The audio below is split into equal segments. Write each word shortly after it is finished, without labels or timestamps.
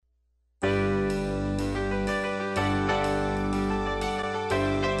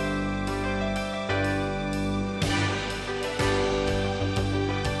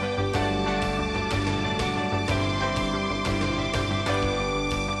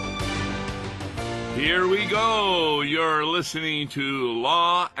Here we go. You're listening to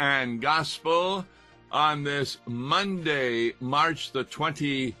Law and Gospel on this Monday, March the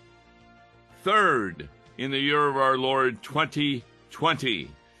 23rd in the year of our Lord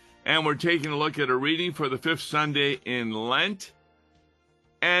 2020. And we're taking a look at a reading for the fifth Sunday in Lent.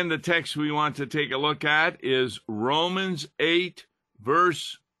 And the text we want to take a look at is Romans 8,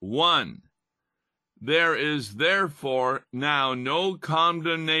 verse 1. There is therefore now no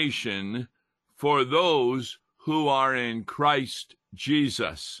condemnation for those who are in Christ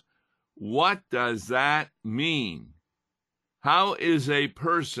Jesus. What does that mean? How is a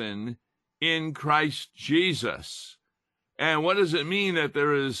person in Christ Jesus? And what does it mean that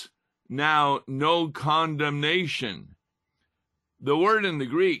there is now no condemnation? The word in the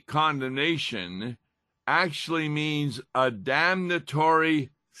Greek, condemnation, actually means a damnatory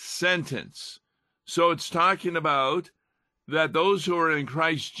sentence. So it's talking about that those who are in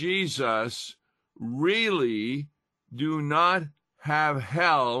Christ Jesus really do not have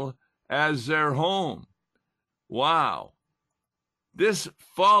hell as their home. Wow. This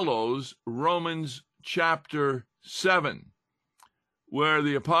follows Romans chapter 7, where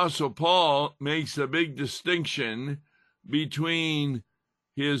the Apostle Paul makes a big distinction between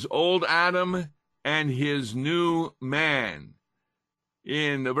his old Adam and his new man.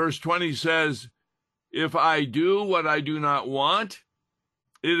 In verse 20 says, if I do what I do not want,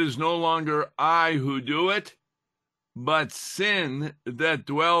 it is no longer I who do it, but sin that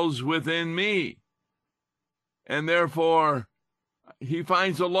dwells within me. And therefore, he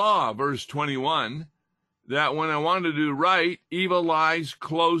finds a law, verse 21, that when I want to do right, evil lies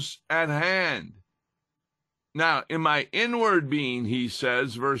close at hand. Now, in my inward being, he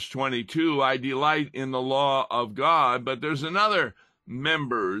says, verse 22, I delight in the law of God, but there's another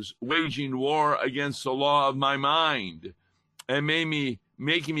members waging war against the law of my mind and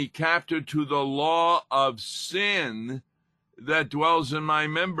making me captive to the law of sin that dwells in my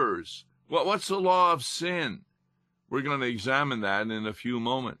members. What's the law of sin? We're going to examine that in a few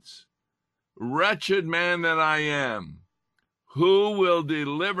moments. Wretched man that I am, who will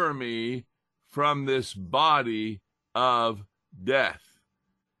deliver me from this body of death?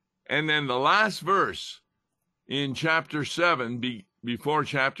 And then the last verse in chapter 7, before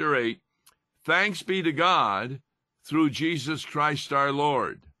chapter 8, thanks be to God through Jesus Christ our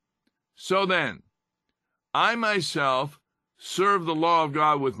Lord. So then, I myself serve the law of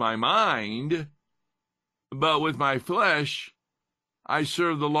God with my mind, but with my flesh I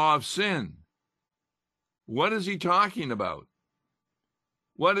serve the law of sin. What is he talking about?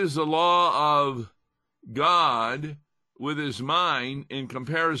 What is the law of God with his mind in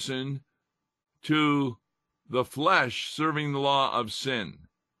comparison to the flesh serving the law of sin?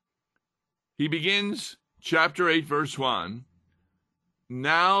 He begins chapter 8, verse 1,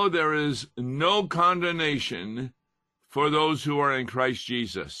 now there is no condemnation for those who are in Christ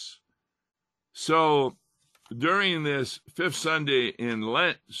Jesus. So during this fifth Sunday in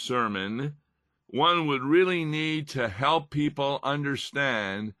Lent sermon, one would really need to help people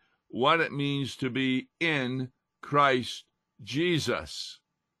understand what it means to be in Christ Jesus.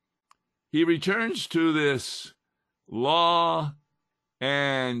 He returns to this law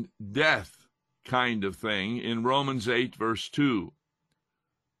and death kind of thing in Romans 8, verse 2.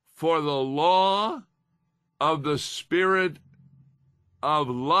 For the law of the Spirit of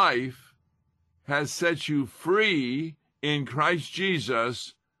life has set you free in Christ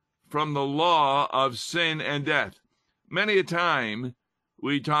Jesus from the law of sin and death. Many a time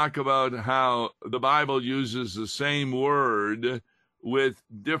we talk about how the Bible uses the same word with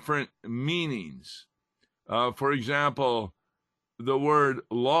different meanings. For example, the word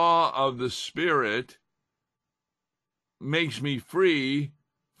law of the Spirit makes me free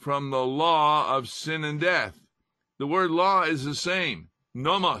from the law of sin and death. The word law is the same,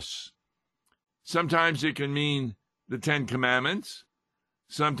 nomos. Sometimes it can mean the Ten Commandments.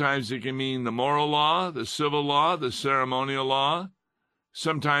 Sometimes it can mean the moral law, the civil law, the ceremonial law.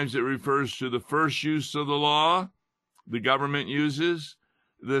 Sometimes it refers to the first use of the law the government uses.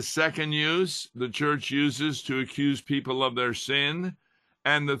 The second use the church uses to accuse people of their sin.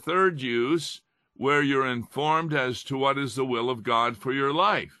 And the third use where you're informed as to what is the will of God for your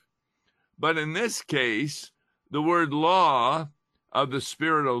life. But in this case, the word law of the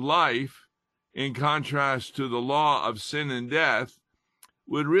Spirit of life, in contrast to the law of sin and death,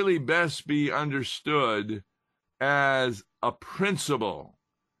 would really best be understood as a principle,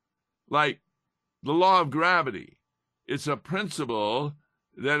 like the law of gravity. It's a principle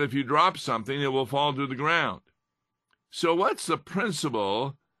that if you drop something, it will fall to the ground. So what's the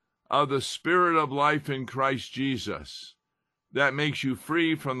principle of the Spirit of life in Christ Jesus that makes you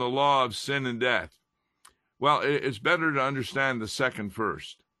free from the law of sin and death? Well, it's better to understand the second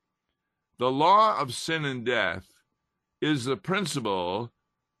first. The law of sin and death is the principle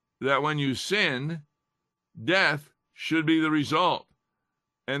that when you sin, death should be the result.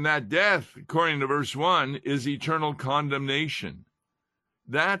 And that death, according to verse 1, is eternal condemnation.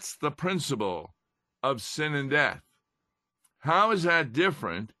 That's the principle of sin and death. How is that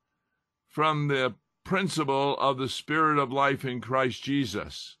different from the principle of the Spirit of life in Christ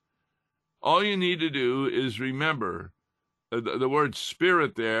Jesus? All you need to do is remember the word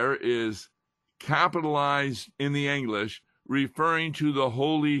Spirit there is capitalized in the English, referring to the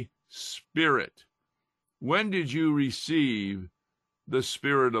Holy Spirit. When did you receive the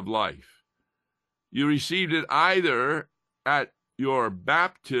Spirit of life? You received it either at your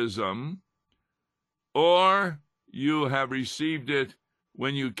baptism, or you have received it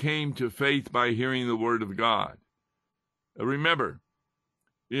when you came to faith by hearing the Word of God. Remember,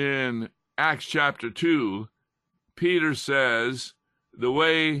 in Acts chapter 2, Peter says the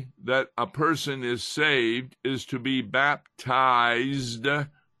way that a person is saved is to be baptized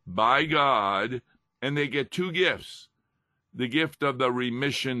by God, and they get two gifts: the gift of the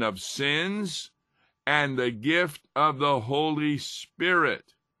remission of sins and the gift of the Holy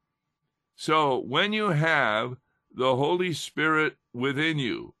Spirit. So when you have the Holy Spirit within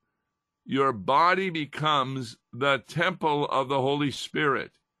you, your body becomes the temple of the Holy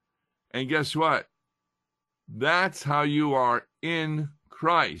Spirit. And guess what? That's how you are in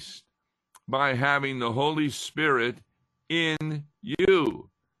Christ, by having the Holy Spirit in you.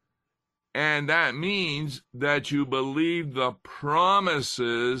 And that means that you believe the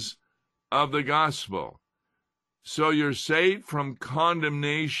promises of the gospel. So you're saved from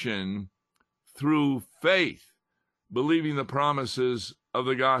condemnation through faith, believing the promises of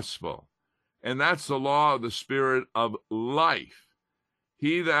the gospel. And that's the law of the Spirit of life.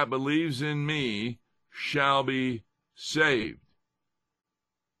 He that believes in me shall be saved.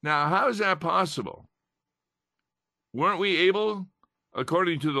 Now, how is that possible? Weren't we able,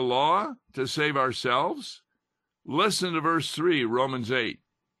 according to the law, to save ourselves? Listen to verse 3, Romans 8.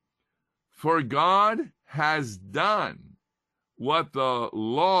 For God has done what the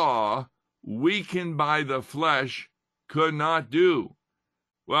law, weakened by the flesh, could not do.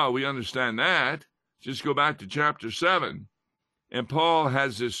 Well, we understand that. Just go back to chapter 7. And Paul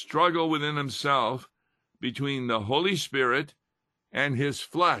has this struggle within himself between the Holy Spirit and his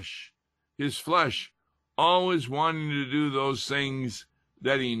flesh. His flesh always wanting to do those things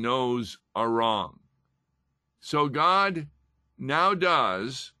that he knows are wrong. So God now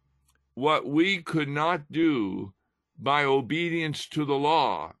does what we could not do by obedience to the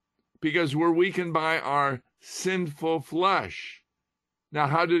law, because we're weakened by our sinful flesh. Now,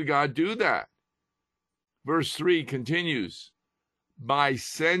 how did God do that? Verse 3 continues, by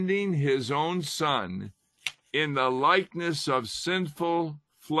sending his own Son in the likeness of sinful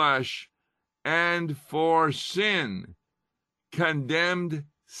flesh, and for sin, condemned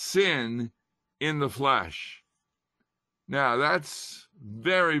sin in the flesh. Now, that's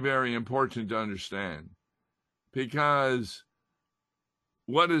very, very important to understand, because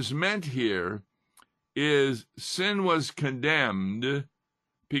what is meant here is sin was condemned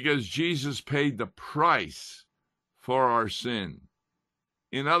because Jesus paid the price for our sin.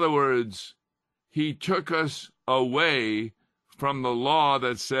 In other words, he took us away from the law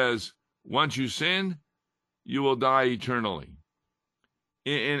that says, once you sin, you will die eternally.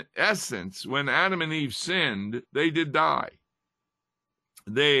 In essence, when Adam and Eve sinned, they did die.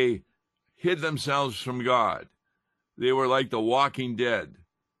 They hid themselves from God. They were like the walking dead.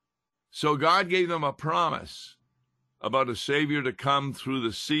 So God gave them a promise about a Savior to come through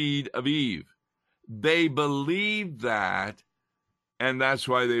the seed of Eve. They believed that, and that's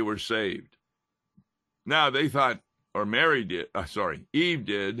why they were saved. Now, they thought, or Eve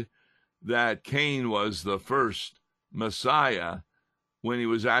did, that Cain was the first Messiah when he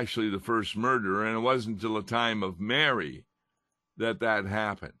was actually the first murderer, and it wasn't until the time of Mary that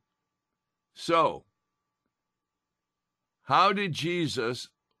happened. So, how did Jesus,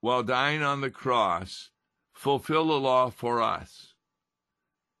 while dying on the cross, fulfill the law for us?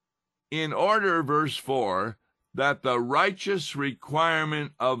 In order, verse 4, that the righteous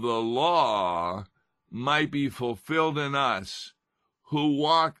requirement of the law might be fulfilled in us, who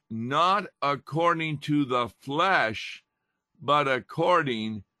walk not according to the flesh, but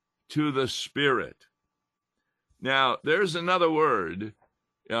according to the Spirit. Now, there's another word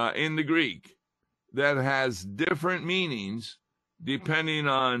in the Greek that has different meanings depending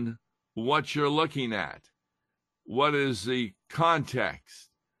on what you're looking at. What is the context?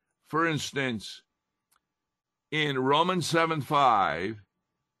 For instance, in Romans 7:5,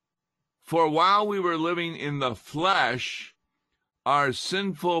 For while we were living in the flesh, our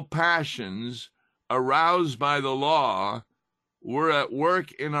sinful passions, aroused by the law, were at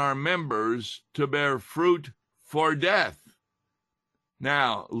work in our members to bear fruit for death.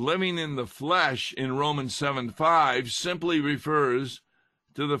 Now, living in the flesh in Romans 7:5 simply refers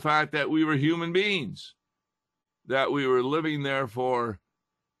to the fact that we were human beings, that we were living, therefore,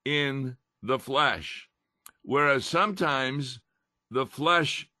 in the flesh. Whereas sometimes the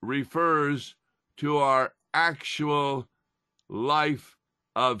flesh refers to our actual life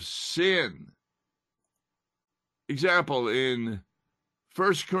of sin. Example, in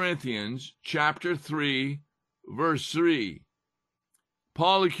 1 Corinthians chapter 3, verse 3,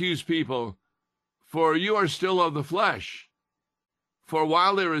 Paul accused people, "For you are still of the flesh. For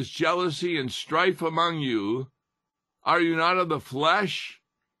while there is jealousy and strife among you, are you not of the flesh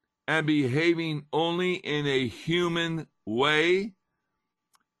and behaving only in a human way?"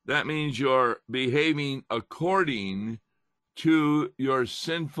 That means you're behaving according to your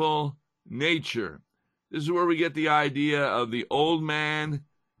sinful nature. This is where we get the idea of the old man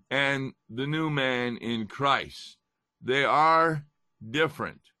and the new man in Christ. They are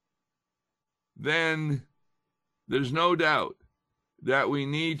different. Then there's no doubt that we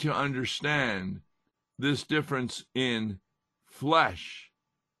need to understand this difference in flesh.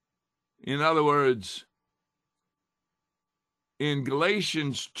 In other words, in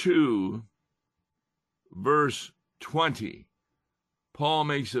Galatians 2, verse 20, Paul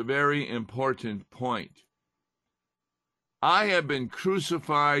makes a very important point. I have been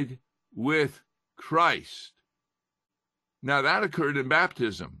crucified with Christ. Now that occurred in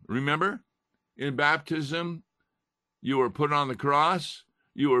baptism. Remember? In baptism, you were put on the cross,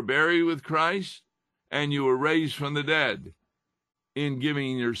 you were buried with Christ, and you were raised from the dead in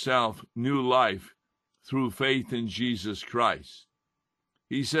giving yourself new life through faith in Jesus Christ.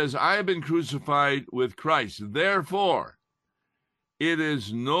 He says, I have been crucified with Christ. Therefore, it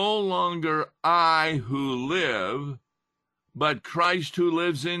is no longer I who live, but Christ who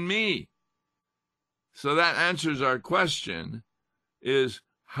lives in me. So that answers our question, is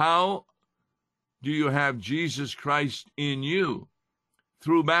how do you have Jesus Christ in you?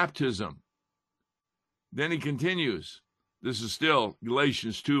 Through baptism. Then he continues. This is still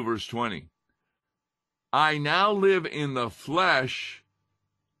Galatians 2, verse 20. I now live in the flesh.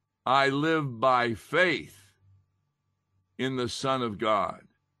 I live by faith in the Son of God,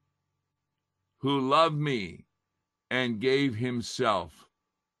 who loved me and gave himself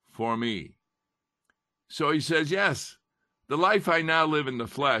for me. So he says, yes, the life I now live in the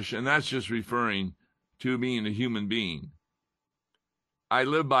flesh, and that's just referring to being a human being, I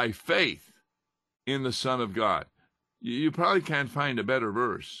live by faith in the Son of God. You probably can't find a better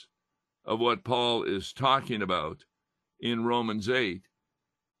verse of what Paul is talking about in Romans 8.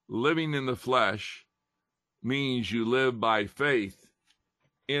 Living in the flesh means you live by faith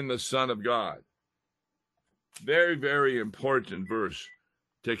in the Son of God. Very, very important verse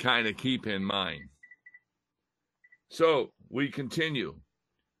to kind of keep in mind. So we continue,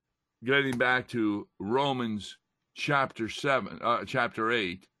 getting back to Romans chapter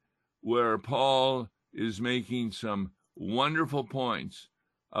 8, where Paul is making some wonderful points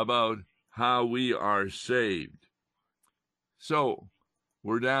about how we are saved. So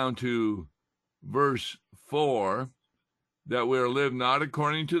we're down to verse 4, that we are lived not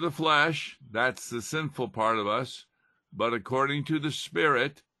according to the flesh, that's the sinful part of us, but according to the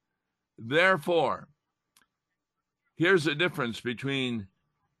Spirit. Therefore, here's the difference between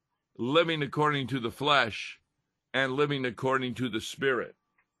living according to the flesh and living according to the Spirit.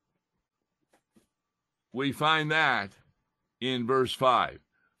 We find that in verse 5.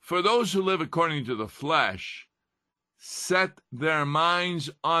 For those who live according to the flesh set their minds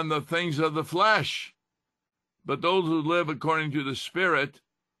on the things of the flesh, but those who live according to the Spirit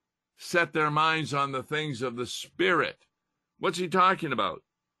set their minds on the things of the Spirit. What's he talking about?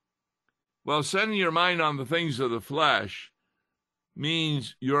 Well, setting your mind on the things of the flesh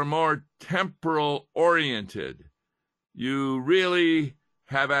means you're more temporal oriented. You really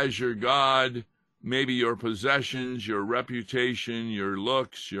have as your God maybe your possessions, your reputation, your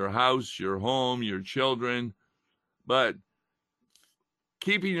looks, your house, your home, your children. But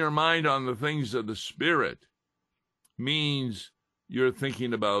keeping your mind on the things of the Spirit means you're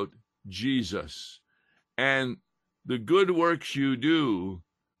thinking about Jesus. And the good works you do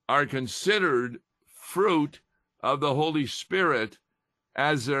are considered fruit of the Holy Spirit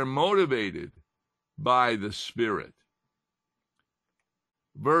as they're motivated by the Spirit.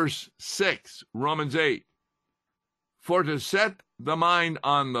 Verse 6, Romans 8. For to set the mind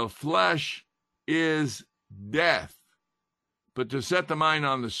on the flesh is death, But to set the mind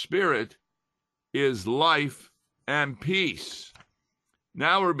on the Spirit is life and peace.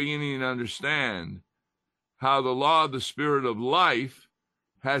 Now we're beginning to understand how the law of the Spirit of life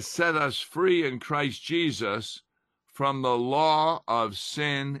has set us free in Christ Jesus from the law of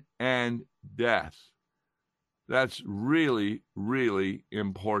sin and death. That's really, really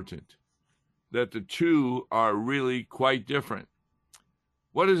important, that the two are really quite different.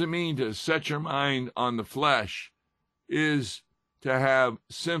 What does it mean to set your mind on the flesh? Is to have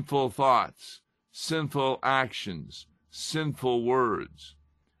sinful thoughts, sinful actions, sinful words.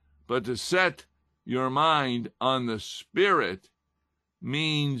 But to set your mind on the Spirit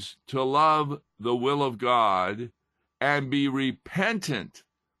means to love the will of God and be repentant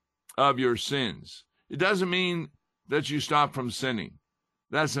of your sins. It doesn't mean that you stop from sinning.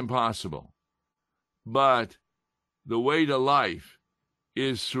 That's impossible. But the way to life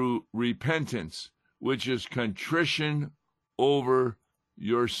is through repentance, which is contrition over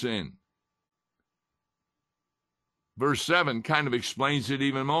your sin. Verse 7 kind of explains it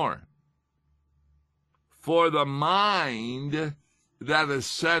even more. For the mind that is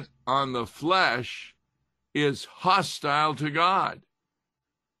set on the flesh is hostile to God,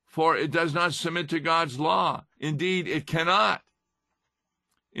 for it does not submit to God's law. Indeed, it cannot.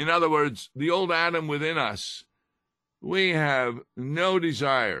 In other words, the old Adam within us, we have no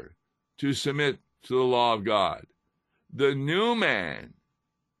desire to submit to the law of God. The new man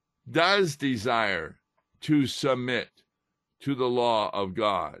does desire to submit to the law of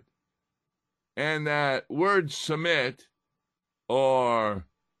God. And that word submit, or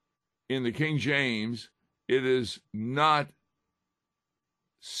in the King James, it is not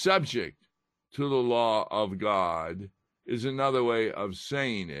subject to the law of God, is another way of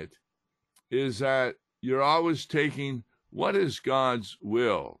saying it, is that you're always taking what is God's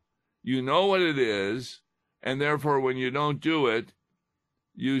will. You know what it is, and therefore when you don't do it,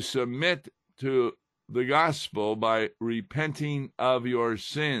 you submit to the gospel by repenting of your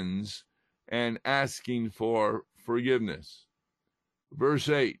sins and asking for forgiveness. Verse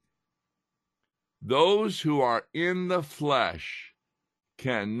 8, those who are in the flesh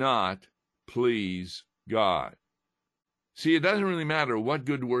cannot please God. See, it doesn't really matter what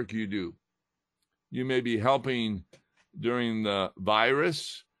good work you do. You may be helping during the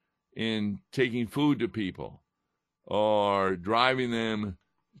virus in taking food to people, or driving them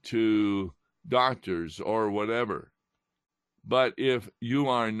to doctors or whatever. But if you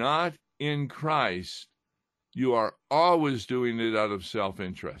are not in Christ, you are always doing it out of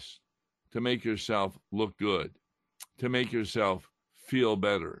self-interest, to make yourself look good, to make yourself feel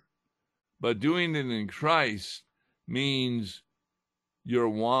better. But doing it in Christ means you're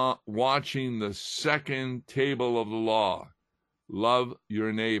watching the second table of the law. Love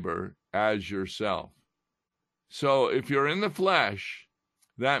your neighbor as yourself. So if you're in the flesh,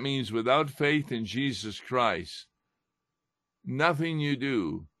 that means without faith in Jesus Christ, nothing you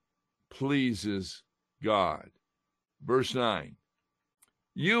do pleases God. Verse 9,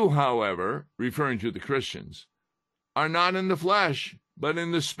 you, however, referring to the Christians, are not in the flesh, but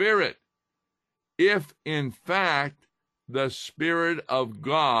in the Spirit, if in fact the Spirit of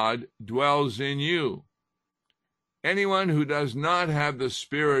God dwells in you. Anyone who does not have the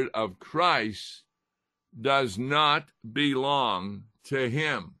Spirit of Christ does not belong to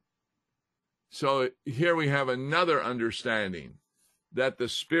him. So here we have another understanding, that the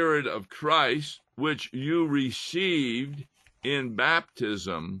Spirit of Christ, which you received in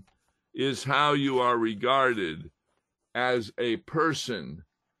baptism, is how you are regarded as a person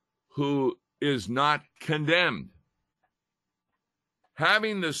who is not condemned.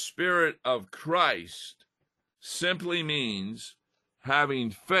 Having the Spirit of Christ simply means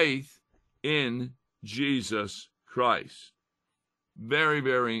having faith in Jesus Christ. Very,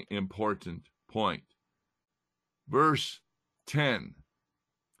 very important point. Verse 10.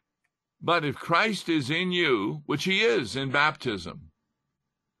 But if Christ is in you, which he is in baptism,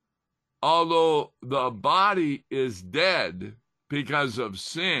 although the body is dead because of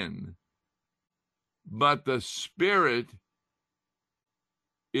sin, but the Spirit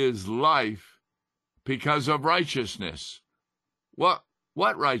is life because of righteousness. What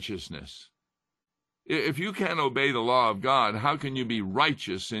righteousness? If you can't obey the law of God, how can you be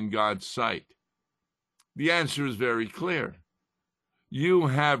righteous in God's sight? The answer is very clear. You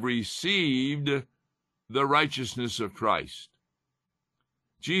have received the righteousness of Christ.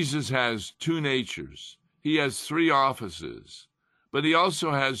 Jesus has two natures. He has three offices, but he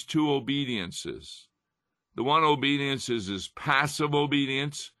also has two obediences. The one obedience is his passive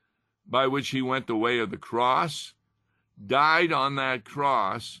obedience, by which he went the way of the cross, died on that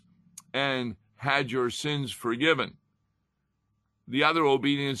cross, and had your sins forgiven. The other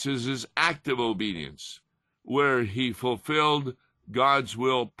obedience is his active obedience, where he fulfilled God's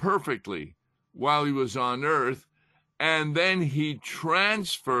will perfectly while he was on earth, and then he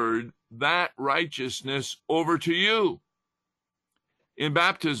transferred that righteousness over to you. In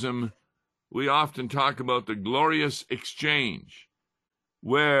baptism, we often talk about the glorious exchange,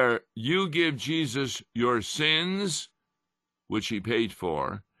 where you give Jesus your sins, which he paid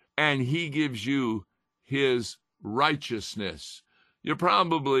for, and he gives you his righteousness. You're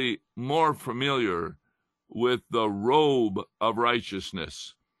probably more familiar with the robe of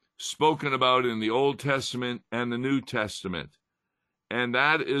righteousness spoken about in the Old Testament and the New Testament. And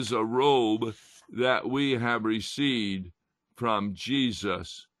that is a robe that we have received from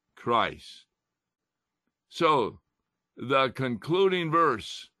Jesus Christ. So, the concluding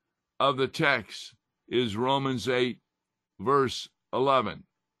verse of the text is Romans 8, verse 11.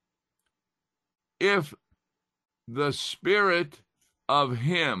 If the Spirit of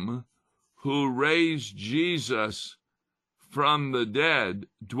him who raised Jesus from the dead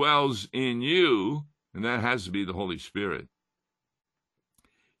dwells in you, and that has to be the Holy Spirit,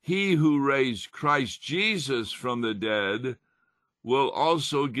 he who raised Christ Jesus from the dead will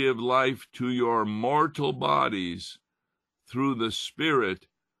also give life to your mortal bodies through the Spirit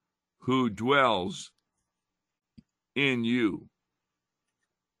who dwells in you.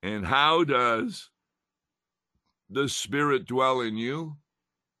 And how does the Spirit dwell in you?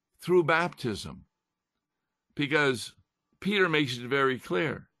 Through baptism. Because Peter makes it very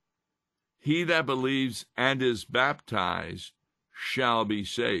clear. He that believes and is baptized shall be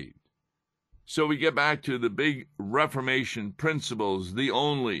saved. So we get back to the big Reformation principles, the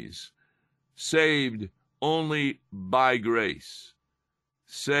onlys. Saved only by grace.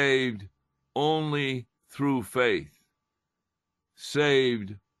 Saved only through faith.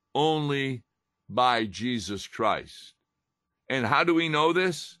 Saved only by Jesus Christ. And how do we know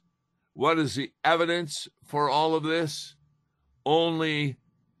this? What is the evidence for all of this? Only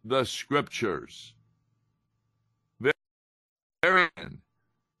the Scriptures.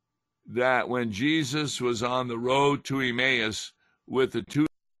 That when Jesus was on the road to Emmaus with the two,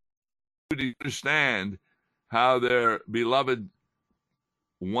 to understand how their beloved,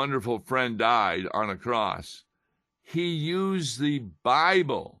 wonderful friend died on a cross, he used the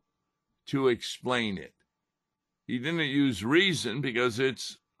Bible to explain it. He didn't use reason because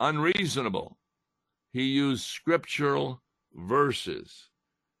it's unreasonable. He used scriptural verses.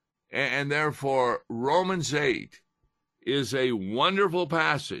 And therefore, Romans 8 is a wonderful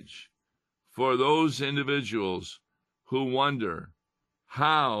passage for those individuals who wonder,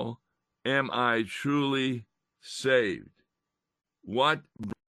 how am I truly saved? What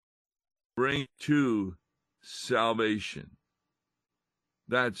brings to salvation?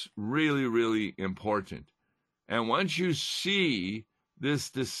 That's really, really important. And once you see this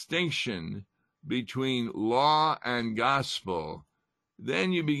distinction between law and gospel,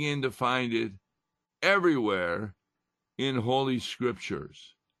 then you begin to find it everywhere in Holy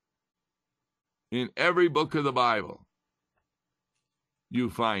Scriptures. In every book of the Bible, you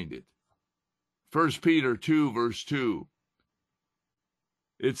find it. 1 Peter 2, verse 2,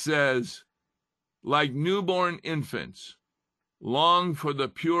 it says, like newborn infants, long for the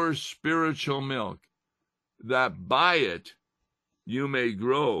pure spiritual milk, that by it you may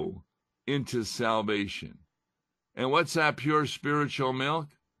grow into salvation. And what's that pure spiritual milk?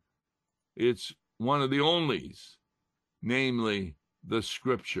 It's one of the onlys, namely the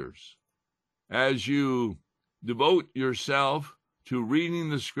Scriptures. As you devote yourself to reading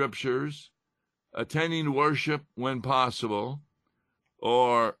the Scriptures, attending worship when possible,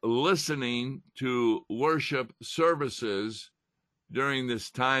 or listening to worship services during this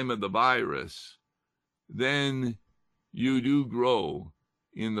time of the virus, then you do grow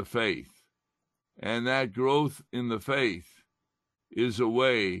in the faith. And that growth in the faith is a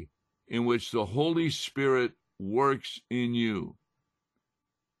way in which the Holy Spirit works in you.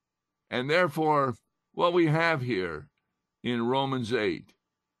 And therefore, what we have here in Romans 8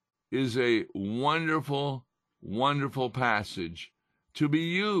 is a wonderful, wonderful passage to be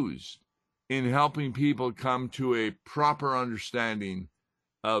used in helping people come to a proper understanding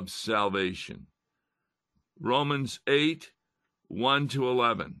of salvation. Romans 8, 1 to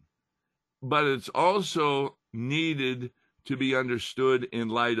 11. But it's also needed to be understood in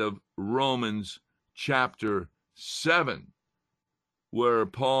light of Romans chapter 7, where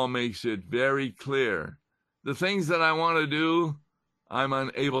Paul makes it very clear. The things that I want to do, I'm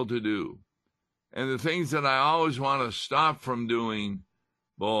unable to do. And the things that I always want to stop from doing,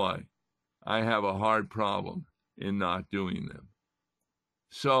 boy, I have a hard problem in not doing them.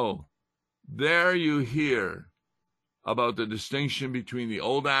 So, there you hear about the distinction between the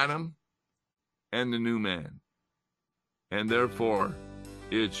old Adam and the new man. And therefore,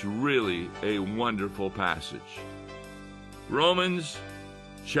 it's really a wonderful passage. Romans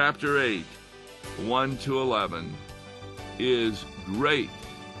chapter 8, 1 to 11, is great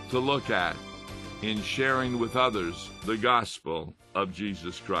to look at in sharing with others the gospel of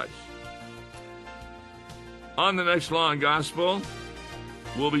Jesus Christ. On the next Law and Gospel,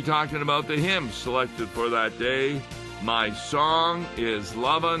 we'll be talking about the hymn selected for that day, My Song is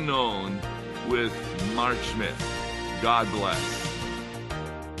Love Unknown, with Mark Smith. God bless.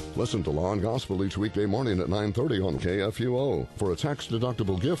 Listen to Law and Gospel each weekday morning at 9:30 on KFUO. For a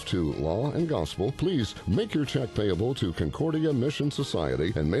tax-deductible gift to Law and Gospel, please make your check payable to Concordia Mission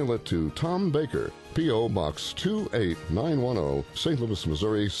Society and mail it to Tom Baker, P.O. Box 28910, St. Louis,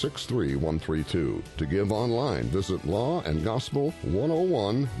 Missouri 63132. To give online, visit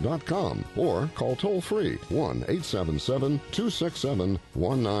lawandgospel101.com or call toll-free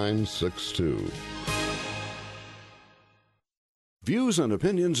 1-877-267-1962. Views and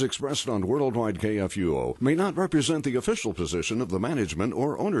opinions expressed on Worldwide KFUO may not represent the official position of the management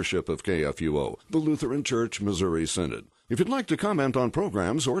or ownership of KFUO, the Lutheran Church Missouri Synod. If you'd like to comment on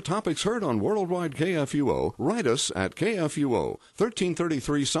programs or topics heard on Worldwide KFUO, write us at KFUO,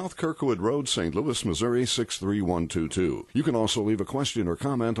 1333 South Kirkwood Road, St. Louis, Missouri 63122. You can also leave a question or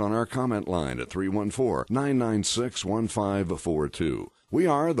comment on our comment line at 314-996-1542. We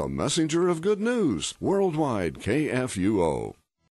are the messenger of good news, Worldwide KFUO.